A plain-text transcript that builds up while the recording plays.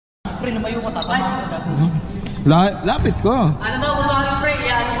pre, lumayo ka tapay. Lapit ko. Alam mo, kung bakit pre,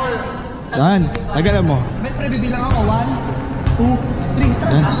 yan ko. Yan, tagalan mo. May pre, bibilang ako. 1, 2, 3,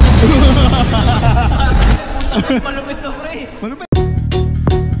 tara. Malupit na pre. Malupit.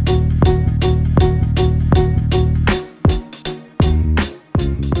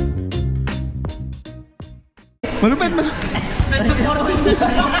 Malupit.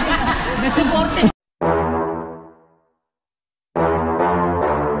 May supporting.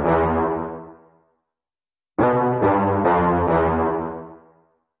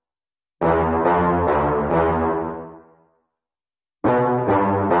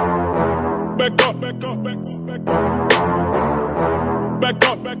 Back up, back up, back up, back up. Back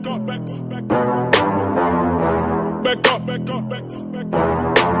up, back up, back up, back up. Back up, back up, back up, back up.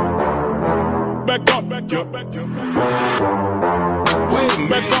 Back up, back up, back up, back up. Wait,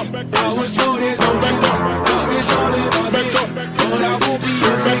 back up, back up. I was told it, oh, back up, got me solid, back up, but I won't be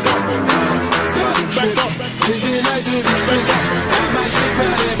a back up. Back up, living life in the streets. I might slip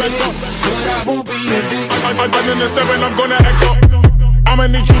out and back up, but I won't be a victim. I'm in the 7, I'm gonna act up. I'ma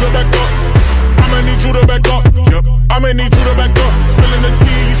need you to back up. I'ma need you to back up. Yep. I'ma need you to back up. Spilling the tea,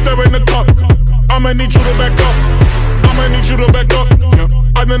 you stirring the cup. I'ma need you to back up. I'ma need you to back up. Yep.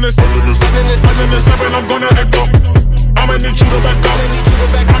 I'm in the 7, I'm gonna act up. I'ma need you to back up.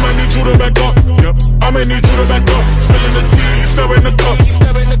 I'ma need you to back up. Yep. I'ma need you to back up. Spilling the tea, you stirring the cup.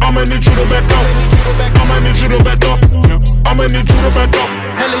 I'ma need you to back up. I'ma need you to back up. Yep. I'ma need you to back up.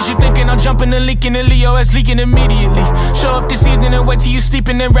 Hell is you thinking I'm jumping and leaking and Leo is leaking immediately. Show up this evening and wait till you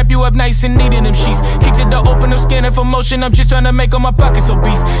sleeping and wrap you up nice and neat in them sheets. Kick to the open, I'm scanning for motion, I'm just trying to make all my pockets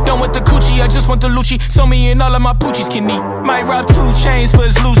obese. Don't want the coochie, I just want the Lucci, so me and all of my poochies can eat. Might rob 2 chains for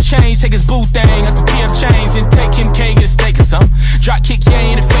his loose change, take his boo thing out the PF chains and take him K, get a steak or something. Drop kick yeah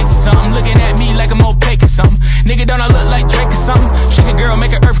in the face or something, looking at me like I'm opaque or something. Nigga don't I look like Drake or something? Shake a girl,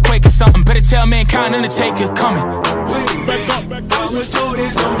 make an earthquake or something. Better tell mankind Undertaker coming. Wait, back up, back up. I was told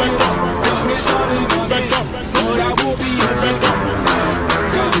it, don't back up. Got me solid, back up, but I won't be a back up.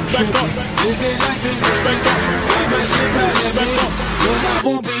 Got me tripping, living life in the street. I might slip out and back up, but I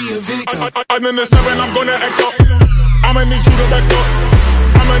won't be a victim. I'm in the 7, I'm gonna act up. I'ma need you to back up.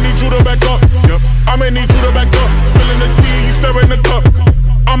 I'ma need you to back up. Yep. I'ma need you to back up. Spilling the tea, you stirring the cup.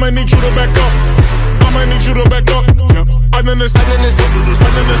 I'ma need you to back up. I'ma need you to back up. Yep. I'm in the 7,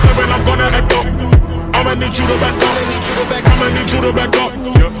 I'm gonna act up. I'ma need you to back up. I'ma need you to back up.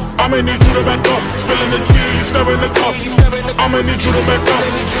 Yep. I'ma need you to back up. Spilling the tea, you stirring the cup. I'ma need you to back up.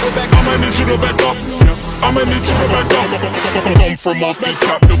 I'ma need you to back up. Yep. I'ma need you to back up. Come from off the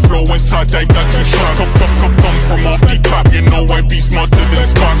top, the flow is hot, I got you shot. Come from off the top, you know I be smarter than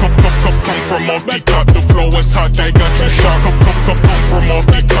Spock. Come from off the top, the flow is hot, I got you shot. Come from off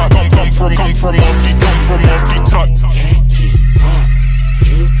the top, come from off the top. Can't keep up,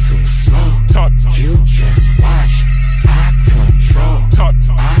 you too slow. Top. You just watch, I control. Top.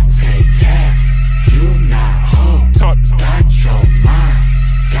 I take half, you not whole. Top. Got your mind,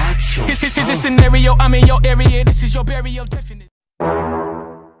 got your This is a scenario, I'm in your area, this is your burial, definite.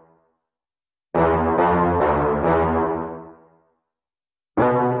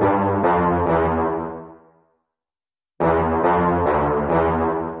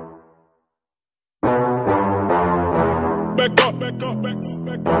 Back up, back up, back up,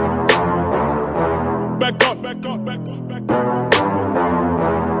 back up. Back up, back up, back up, back up.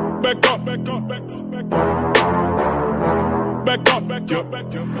 Back up, back up, back up, back up. Back up, back up,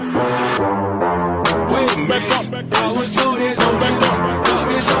 back up, back up. Wait, back up, back up. I was told it, oh, back up. Got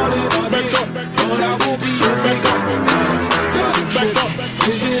me solid, back up, but I won't be a back up. Back up,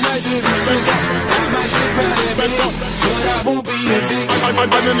 living life in the streets. I might slip out and back up, but I won't be a victim.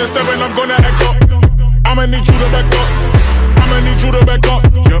 I'm in the 7, I'm gonna act up. I'ma need you to back up. I'ma need you to back up.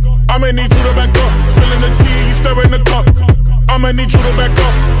 Yep. I'ma need you to back up. Spilling the tea, you stirring the cup. I'ma need you to back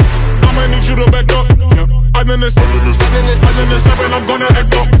up. I'ma need you to back up. Yep. I'm in the 7, I'm gonna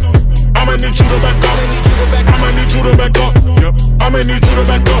act up. I'ma need you to back up. I'ma need you to back up. Yep. I'ma need you to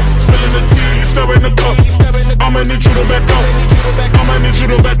back up. Spilling the tea, you stirring the cup. I'ma need you to back up. I'ma need you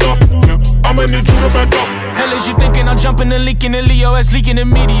to back up. Yep. I'ma need you to back up. Hell is you thinking I'm jumping and leaking and Leo is leaking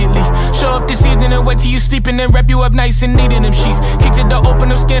immediately. Show up this evening and wait till you sleeping and wrap you up nice and neat in them sheets. Kick to the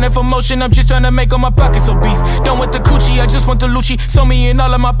open, I'm scanning for motion, I'm just trying to make all my pockets obese. Don't want the coochie, I just want the Lucci, so me and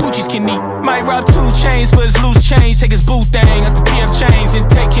all of my poochies can eat. Might rob 2 chains for his loose change, take his boo thing out the PF chains and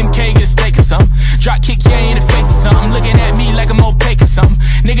take him K, get a steak or something. Drop kick yeah in the face or something, looking at me like I'm opaque or something.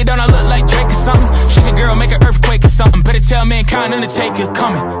 Nigga don't I look like Drake or something? Shake a girl, make an earthquake or something. Better tell mankind Undertaker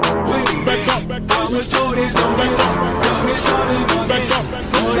coming. Wait, back up, back up. I was told it, don't back up. Got me solid, back up.